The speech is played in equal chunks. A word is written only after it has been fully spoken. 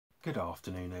Good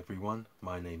afternoon everyone,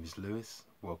 my name is Lewis,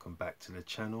 welcome back to the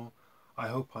channel. I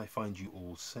hope I find you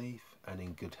all safe and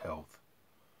in good health.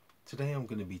 Today I'm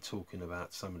going to be talking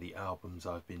about some of the albums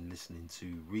I've been listening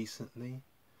to recently.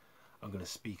 I'm going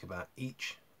to speak about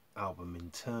each album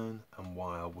in turn and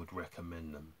why I would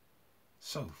recommend them.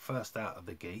 So first out of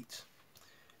the gate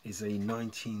is a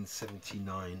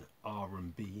 1979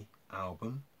 R&B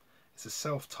album. It's a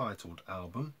self-titled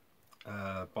album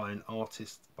by an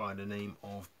artist by the name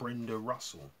of Brenda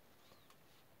Russell.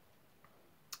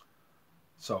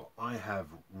 So I have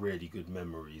really good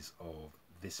memories of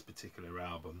this particular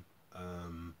album.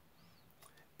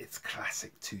 It's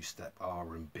classic two-step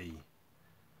R&B.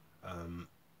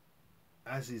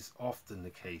 As is often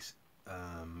the case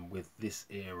with this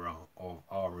era of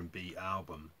R&B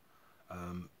album,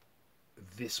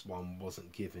 this one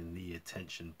wasn't given the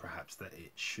attention perhaps that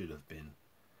it should have been.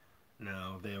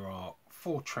 Now there are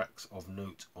 4 tracks of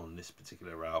note on this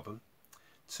particular album,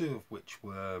 2 of which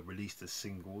were released as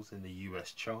singles in the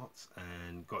US charts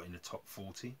and got in the top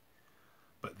 40,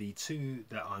 but the 2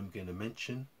 that I'm going to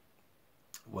mention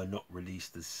were not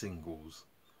released as singles.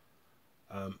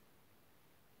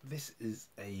 This is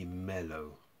a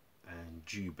mellow and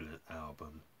jubilant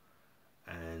album,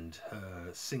 and her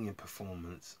singing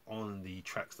performance on the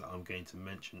tracks that I'm going to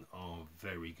mention are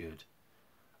very good.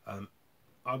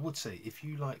 I would say if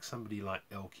you like somebody like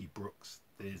Elkie Brooks,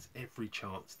 there's every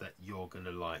chance that you're going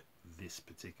to like this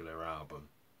particular album.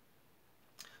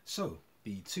 So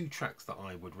the 2 tracks that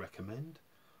I would recommend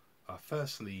are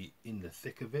firstly In the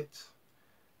Thick of It,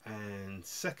 and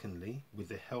secondly, with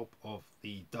the help of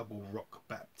the Double Rock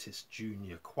Baptist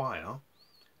Junior Choir,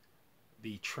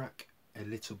 the track A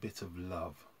Little Bit of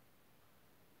Love.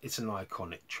 It's an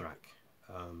iconic track.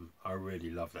 I really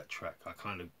love that track.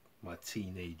 My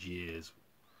teenage years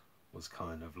was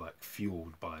kind of like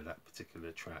fueled by that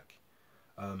particular track.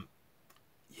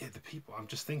 Yeah, the people, I'm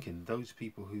just thinking, those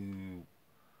people who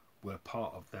were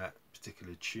part of that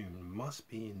particular tune must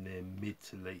be in their mid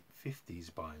to late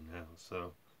 50s by now,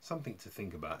 so something to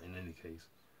think about in any case.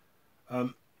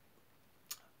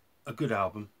 A good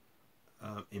album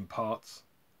in parts.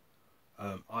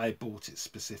 I bought it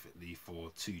specifically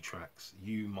for 2 tracks.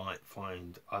 You might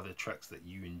find other tracks that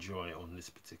you enjoy on this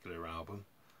particular album.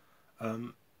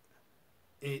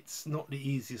 It's not the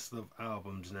easiest of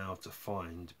albums now to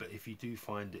find, but if you do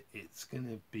find it, it's going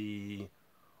to be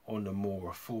on the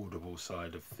more affordable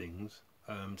side of things.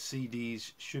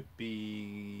 CDs should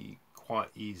be quite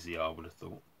easy, I would have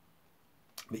thought.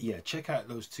 But yeah, check out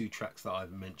those 2 tracks that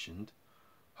I've mentioned.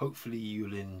 Hopefully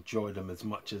you'll enjoy them as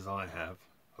much as I have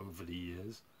over the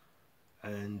years.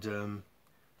 And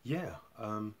yeah,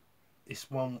 it's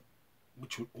one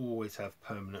which will always have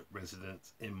permanent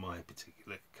residence in my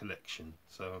particular collection.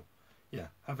 So yeah,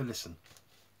 have a listen.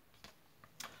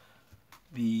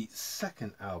 The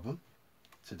second album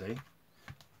today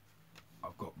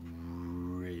I've got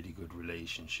really good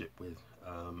relationship with.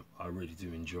 I really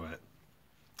do enjoy it.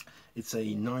 It's a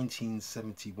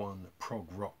 1971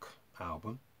 prog-rock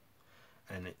album,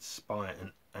 and it's by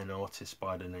an artist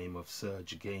by the name of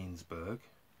Serge Gainsbourg,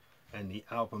 and the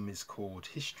album is called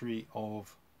History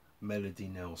of Melody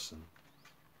Nelson.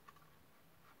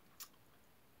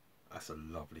 That's a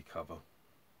lovely cover.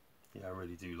 Yeah, I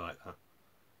really do like that.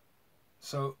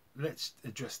 So let's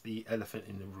address the elephant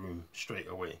in the room straight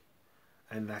away,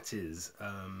 and that is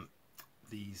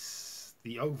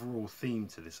the overall theme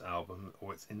to this album,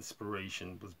 or its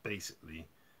inspiration, was basically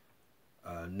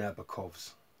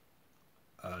Nabokov's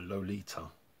Lolita.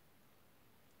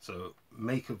 So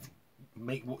make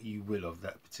what you will of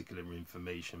that particular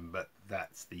information, but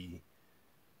that's the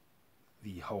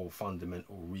whole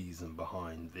fundamental reason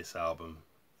behind this album.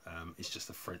 It's just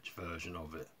a French version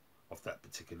of it, of that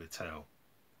particular tale.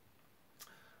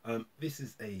 This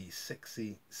is a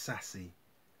sexy, sassy,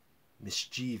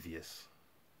 mischievous,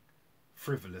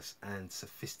 frivolous and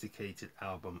sophisticated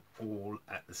album all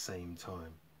at the same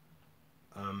time.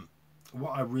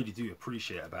 What I really do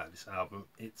appreciate about this album,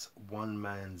 it's one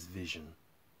man's vision.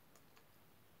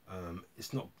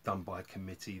 It's not done by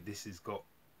committee. This has got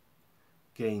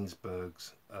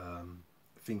Gainsbourg's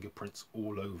fingerprints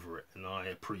all over it, and I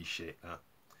appreciate that.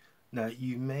 Now,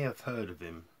 you may have heard of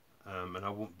him, and I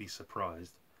won't be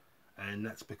surprised, and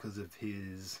that's because of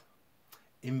his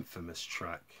infamous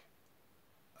track.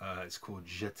 It's called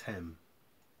Je t'aime.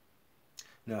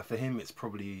 Now, for him, it's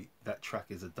probably, that track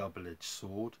is a double-edged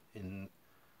sword, and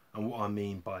what I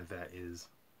mean by that is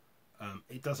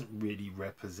it doesn't really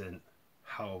represent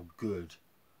how good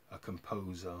a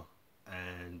composer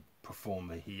and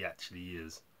performer he actually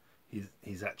is,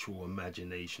 his actual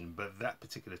imagination, but that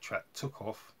particular track took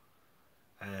off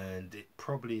and it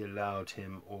probably allowed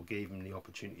him or gave him the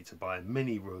opportunity to buy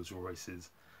many Rolls Royces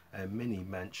and many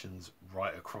mansions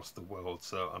right across the world.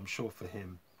 So I'm sure for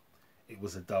him it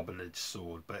was a double-edged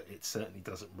sword, but it certainly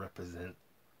doesn't represent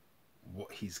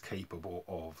what he's capable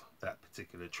of, that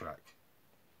particular track.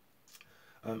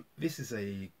 This is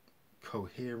a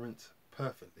coherent,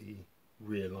 perfectly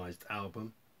realised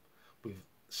album with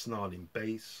snarling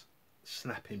bass,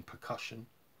 snapping percussion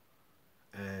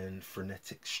and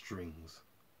frenetic strings.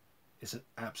 It's an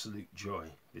absolute joy,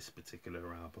 this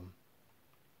particular album.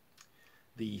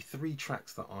 The 3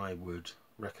 tracks that I would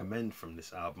recommend from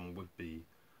this album would be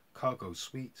Cargo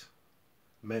Suite,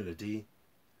 Melody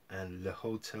and Le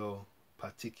Hotel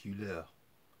Particulier.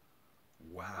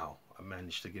 Wow, I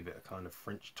managed to give it a kind of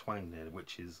French twang there,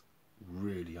 which is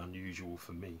really unusual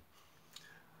for me.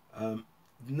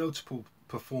 Notable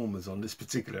performers on this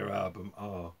particular album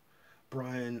are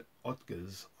Brian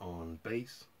Odgers on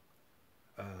bass,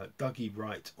 Dougie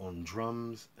Wright on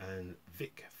drums and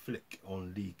Vic Flick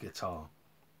on lead guitar.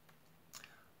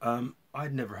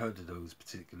 I'd never heard of those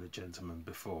particular gentlemen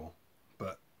before,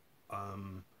 but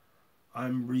I'm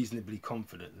reasonably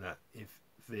confident that if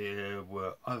there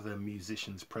were other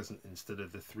musicians present instead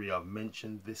of the 3 I've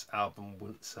mentioned, this album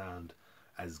wouldn't sound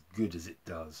as good as it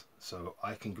does. So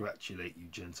I congratulate you,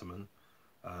 gentlemen.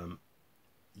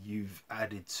 You've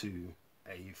added to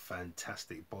a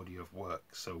fantastic body of work,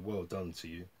 so well done to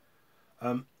you.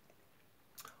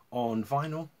 On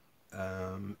vinyl,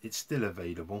 it's still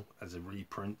available as a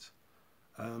reprint.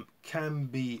 Can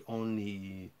be on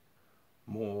the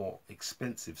more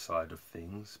expensive side of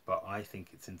things, but I think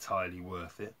it's entirely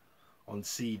worth it. On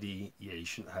CD, yeah, you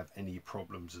shouldn't have any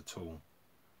problems at all.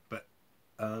 But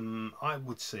I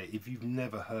would say if you've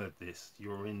never heard this,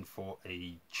 you're in for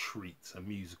a treat, a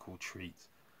musical treat.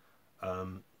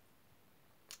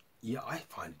 Yeah, I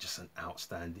find it just an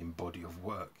outstanding body of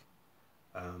work.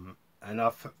 And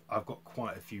I've got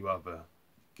quite a few other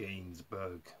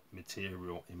Gainsbourg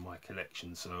material in my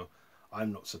collection, so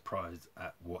I'm not surprised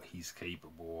at what he's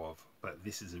capable of, but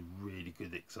this is a really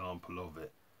good example of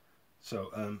it.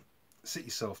 So sit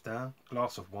yourself down,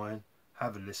 glass of wine,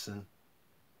 have a listen.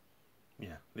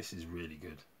 Yeah, this is really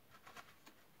good.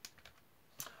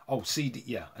 Oh, CD,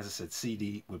 yeah, as I said,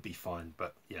 CD would be fine,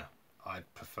 but yeah,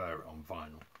 I'd prefer it on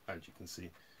vinyl, as you can see.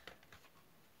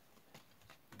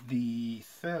 The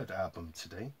 3rd album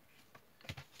today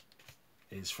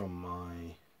is from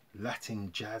my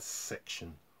Latin jazz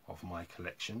section of my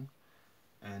collection,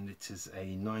 and it is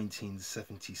a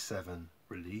 1977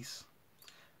 release,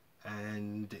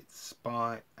 and it's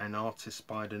by an artist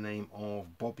by the name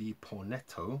of Bobby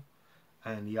Paunetto,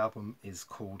 and the album is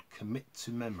called Commit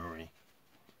to Memory.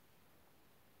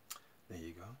 There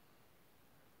you go.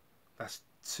 That's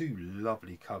 2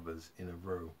 lovely covers in a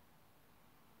row.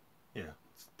 Yeah,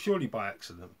 it's purely by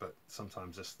accident, but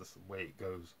sometimes that's the way it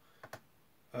goes.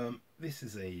 This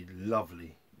is a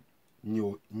lovely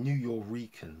New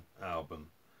Yorican album,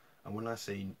 and when I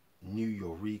say New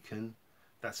Yorican,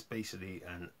 that's basically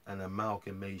an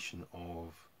amalgamation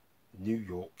of New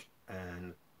York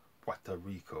and Puerto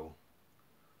Rico,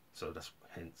 so that's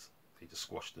hence they just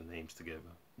squashed the names together,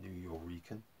 New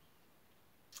Yorican.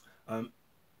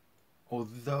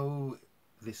 Although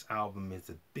this album is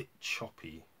a bit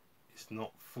choppy, it's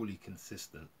not fully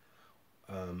consistent.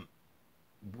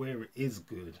 Where it is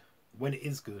good, when it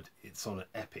is good, it's on an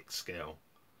epic scale.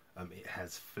 It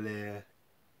has flair,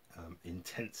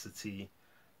 intensity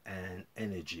and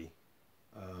energy,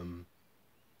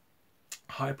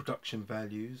 high production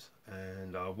values,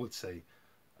 and I would say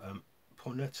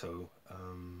Paunetto,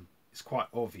 it's quite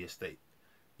obvious that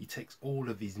he takes all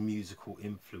of his musical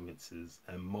influences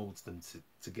and molds them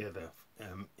together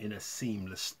in a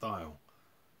seamless style,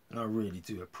 and I really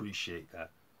do appreciate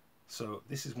that. So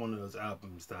this is one of those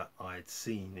albums that I'd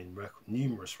seen in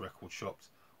numerous record shops,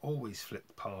 always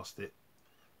flipped past it,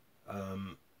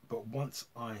 but once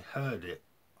I heard it,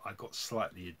 I got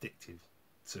slightly addicted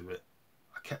to it.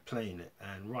 I kept playing it,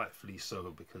 and rightfully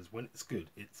so, because when it's good,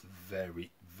 it's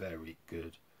very, very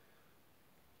good.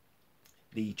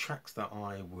 The tracks that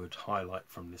I would highlight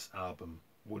from this album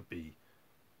would be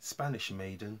Spanish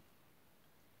Maiden,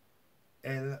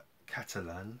 El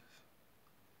Catalan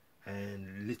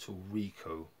and Little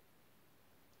Rico.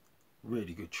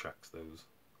 Really good tracks, those.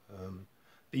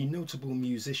 The notable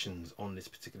musicians on this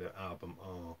particular album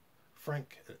are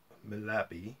Frank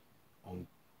Malabi on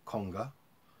conga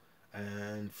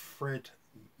and Fred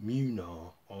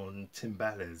Munar on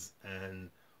timbales and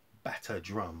batter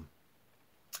drum.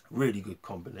 Really good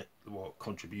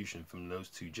contribution from those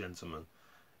 2 gentlemen.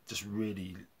 Just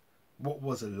really, what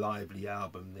was a lively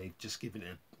album, they've just given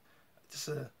it just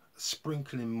a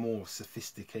sprinkling more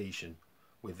sophistication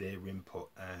with their input,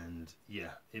 and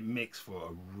yeah, it makes for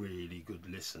a really good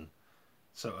listen.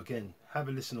 So again, have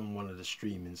a listen on one of the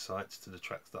streaming sites to the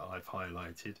tracks that I've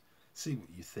highlighted, see what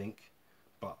you think.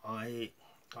 But I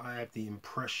have the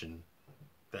impression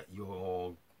that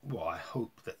you're, well, I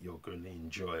hope that you're going to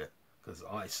enjoy it, because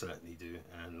I certainly do.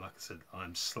 And like I said,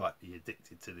 I'm slightly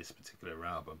addicted to this particular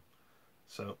album.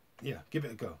 So yeah, give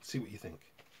it a go, see what you think.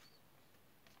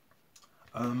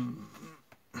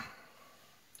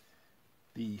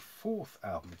 The fourth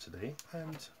album today,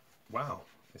 and wow,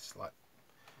 it's like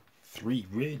 3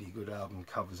 really good album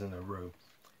covers in a row.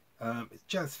 It's a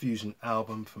jazz fusion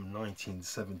album from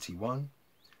 1971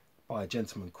 by a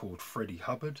gentleman called Freddie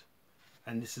Hubbard,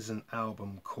 and this is an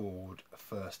album called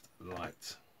First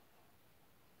Light.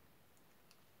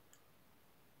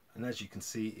 And as you can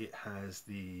see, it has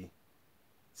the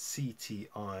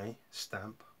CTI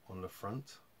stamp on the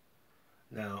front.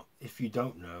 Now, if you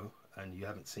don't know and you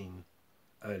haven't seen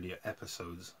earlier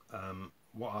episodes,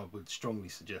 what I would strongly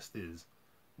suggest is,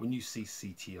 when you see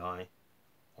CTI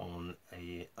on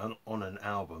an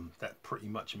album, that pretty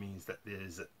much means that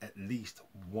there's at least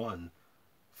one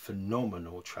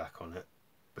phenomenal track on it,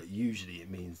 but usually it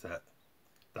means that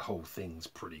the whole thing's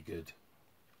pretty good,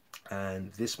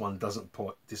 and this one doesn't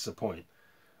disappoint.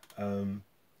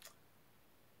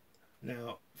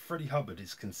 Now, Freddie Hubbard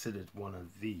is considered one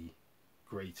of the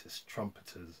greatest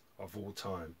trumpeters of all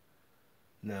time.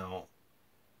 Now,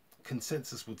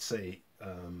 consensus would say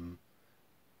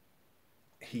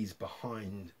he's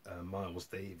behind Miles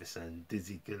Davis and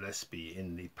Dizzy Gillespie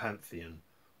in the pantheon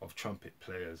of trumpet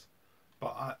players.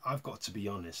 But I've got to be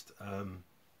honest,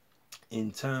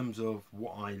 in terms of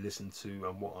what I listen to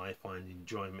and what I find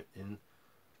enjoyment in,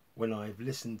 when I've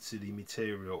listened to the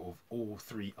material of all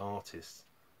 3 artists,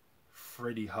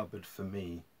 Freddie Hubbard for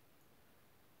me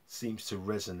seems to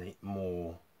resonate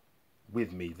more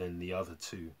with me than the other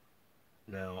 2.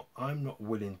 Now, I'm not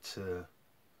willing to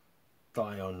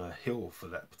die on a hill for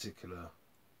that particular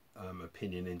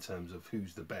opinion in terms of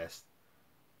who's the best,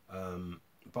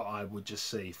 but I would just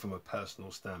say, from a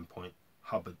personal standpoint,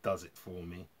 Hubbard does it for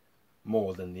me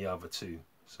more than the other 2.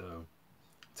 So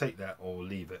take that or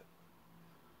leave it.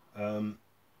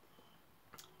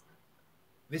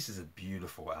 This is a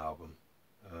beautiful album,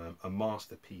 a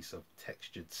masterpiece of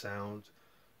textured sound,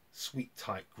 sweet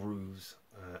tight grooves,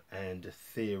 and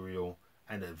ethereal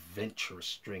and adventurous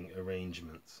string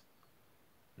arrangements.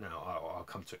 Now, I'll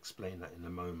come to explain that in a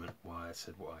moment, why I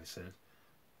said what I said.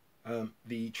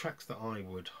 The tracks that I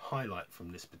would highlight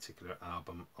from this particular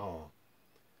album are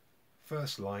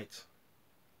First Light,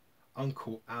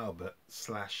 Uncle Albert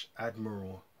 /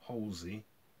 Admiral Halsey,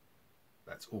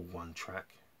 that's all one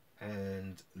track,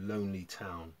 and Lonely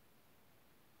Town.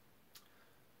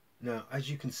 Now, as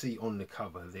you can see on the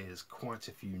cover, there's quite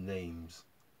a few names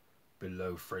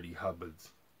below Freddie Hubbard,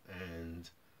 and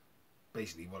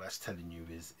basically what that's telling you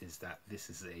is that this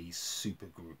is a super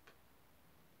group.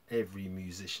 Every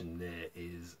musician there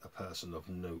is a person of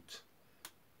note.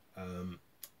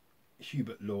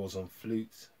 Hubert Laws on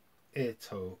flute,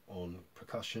 Airto on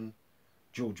percussion,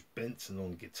 George Benson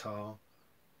on guitar,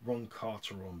 Ron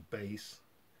Carter on bass,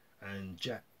 and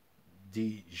Jack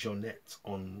DeJohnette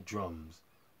on drums.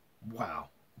 Wow,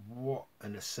 what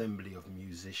an assembly of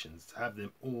musicians. To have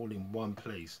them all in one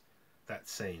place,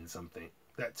 that's saying something.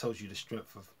 That tells you the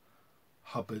strength of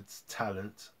Hubbard's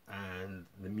talent and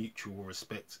the mutual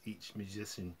respect each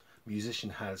musician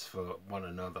has for one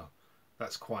another.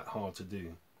 That's quite hard to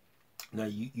do. Now,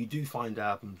 you do find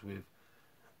albums with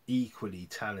equally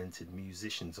talented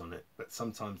musicians on it, but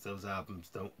sometimes those albums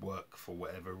don't work for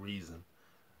whatever reason.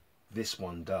 This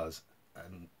one does,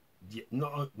 and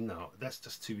no, that's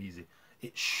just too easy.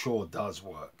 It sure does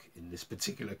work in this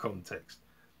particular context.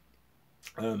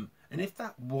 And if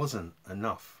that wasn't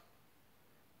enough,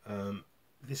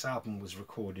 this album was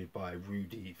recorded by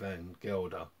Rudy Van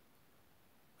Gelder,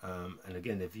 and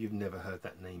again, if you've never heard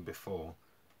that name before,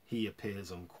 he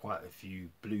appears on quite a few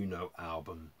Blue Note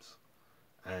albums.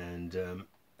 And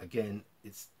again,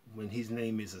 it's when his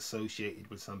name is associated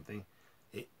with something,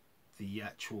 the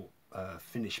actual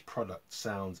finished product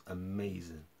sounds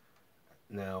amazing.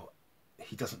 Now,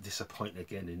 he doesn't disappoint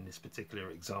again in this particular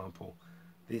example.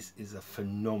 This is a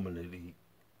phenomenally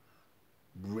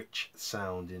rich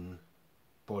sounding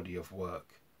body of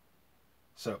work.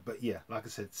 So, but yeah, like I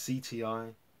said,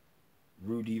 CTI,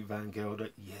 Rudy Van Gelder,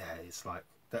 yeah, it's like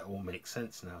that all makes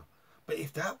sense now. But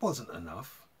if that wasn't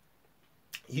enough,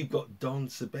 you've got Don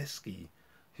Sebeski,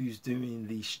 who's doing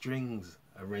the strings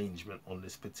arrangement on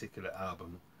this particular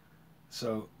album.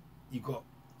 So you've got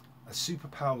a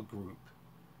superpower group.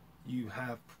 You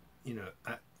have,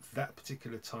 at that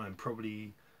particular time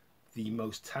probably the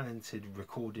most talented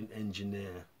recording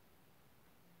engineer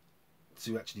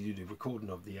to actually do the recording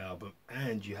of the album,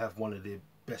 and you have one of the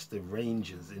best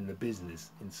arrangers in the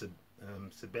business in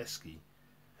Sebeski.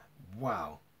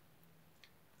 Wow,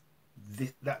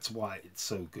 that's why it's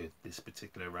so good, this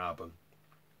particular album.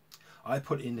 I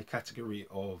put it in the category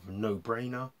of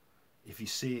no-brainer. If you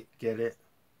see it, get it.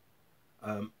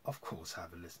 Of course,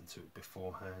 have a listen to it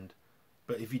beforehand.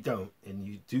 But if you don't, and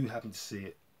you do happen to see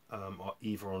it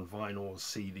either on vinyl or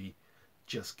CD,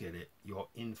 just get it. You're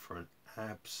in for an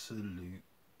absolute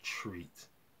treat.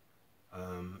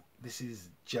 This is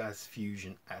jazz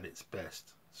fusion at its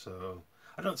best. So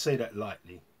I don't say that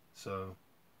lightly. So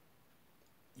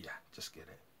yeah, just get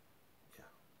it.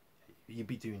 Yeah, you'd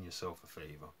be doing yourself a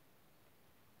favor.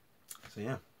 So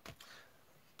yeah.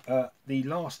 The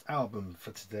last album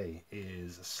for today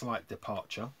is a slight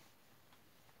departure.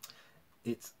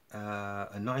 It's a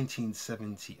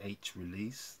 1978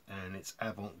 release, and it's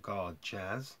avant-garde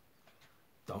jazz.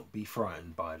 Don't be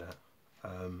frightened by that.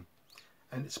 And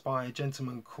it's by a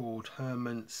gentleman called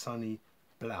Herman Sonny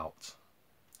Blaut,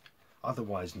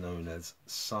 otherwise known as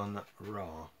Sun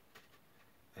Ra.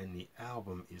 And the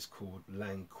album is called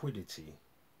Languidity.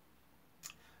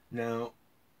 Now,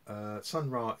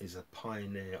 Sun Ra is a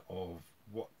pioneer of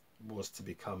what was to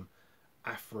become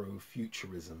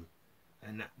Afrofuturism,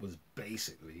 and that was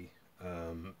basically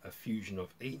a fusion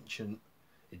of ancient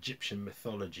Egyptian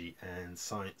mythology and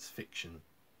science fiction.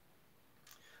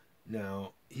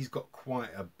 Now, he's got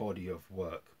quite a body of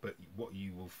work, but what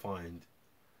you will find,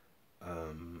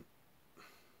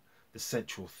 the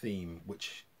central theme,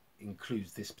 which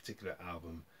includes this particular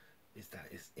album, is that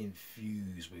it's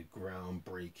infused with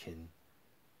groundbreaking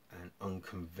and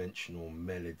unconventional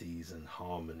melodies and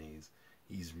harmonies.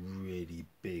 He's really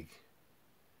big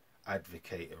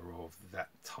advocator of that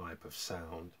type of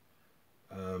sound.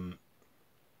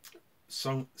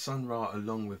 Sun Ra,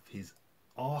 along with his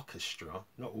orchestra,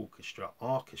 not orchestra,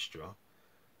 orchestra,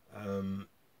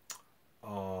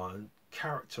 are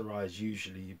characterized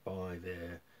usually by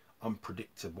their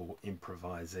unpredictable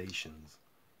improvisations.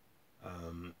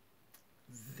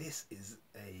 This is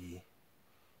a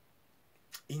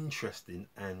interesting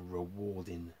and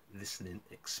rewarding listening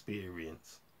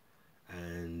experience,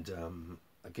 and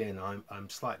again, I'm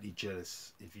slightly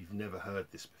jealous if you've never heard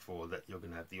this before, that you're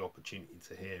going to have the opportunity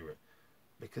to hear it,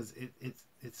 because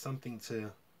it's something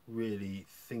to really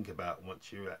think about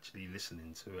once you're actually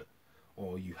listening to it,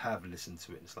 or you have listened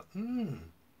to it and it's like,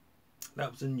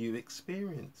 that was a new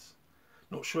experience.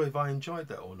 Not sure if I enjoyed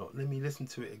that or not. Let me listen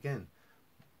to it again.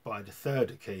 By the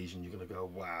third occasion, you're going to go,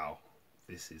 wow,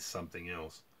 this is something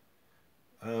else.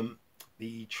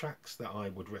 The tracks that I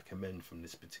would recommend from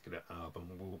this particular album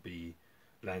will be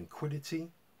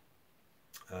Languidity,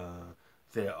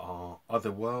 there are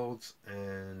Other Worlds,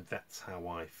 and That's How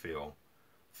I Feel.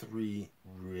 3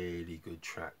 really good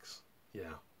tracks.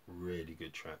 Yeah, really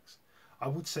good tracks. I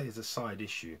would say, as a side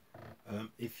issue,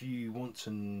 if you want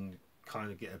to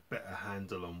kind of get a better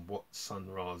handle on what Sun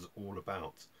Ra's all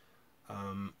about,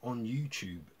 on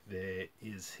YouTube there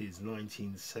is his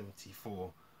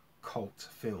 1974 cult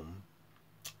film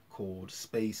called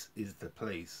Space is the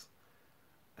Place,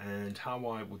 and how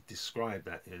I would describe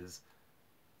that is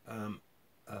a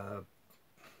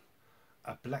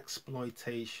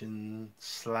blaxploitation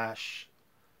slash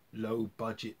low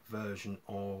budget version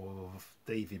of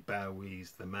David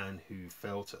Bowie's The Man Who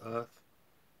Fell to Earth.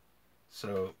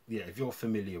 So yeah, if you're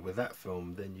familiar with that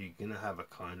film, then you're gonna have a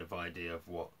kind of idea of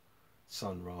what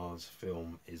Sun Ra's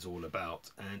film is all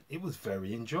about, and it was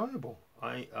very enjoyable.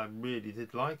 I really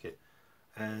did like it,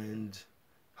 and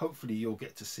hopefully you'll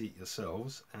get to see it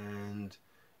yourselves. And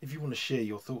if you want to share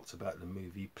your thoughts about the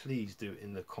movie, please do it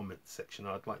in the comment section.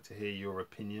 I'd like to hear your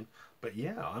opinion. But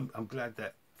yeah, I'm glad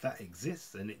that that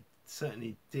exists, and it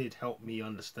certainly did help me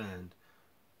understand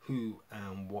who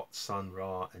and what Sun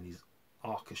Ra and his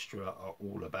orchestra are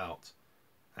all about.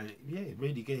 And yeah, it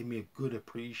really gave me a good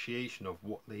appreciation of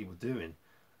what they were doing,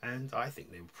 and I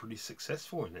think they were pretty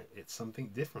successful in it. It's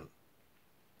something different.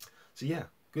 So yeah,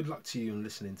 good luck to you in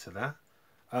listening to that.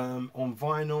 On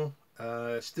vinyl,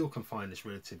 still can find this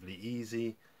relatively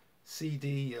easy.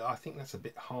 CD, I think that's a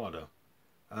bit harder,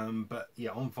 but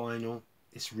yeah, on vinyl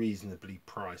it's reasonably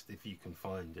priced if you can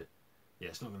find it. Yeah,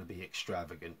 it's not going to be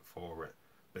extravagant for it,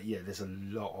 but yeah, there's a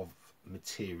lot of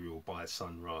material by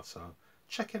Sun Ra, so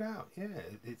check it out. Yeah,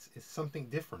 it's something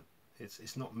different.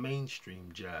 It's not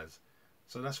mainstream jazz,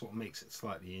 so that's what makes it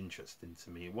slightly interesting to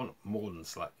me. Well, more than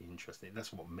slightly interesting,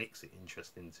 that's what makes it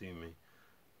interesting to me.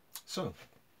 So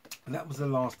that was the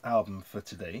last album for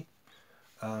today.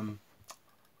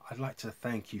 I I'd like to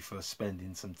thank you for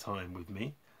spending some time with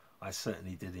me. I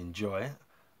certainly did enjoy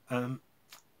it.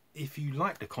 If you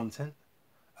like the content,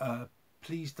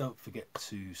 please don't forget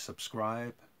to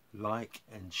subscribe, like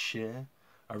and share.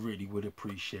 I really would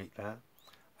appreciate that.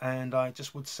 And I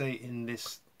just would say, in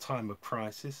this time of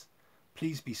crisis,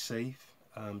 please be safe,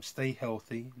 stay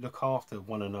healthy, look after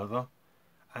one another,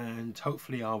 and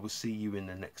hopefully I will see you in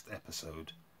the next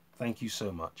episode. Thank you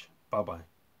so much. Bye bye.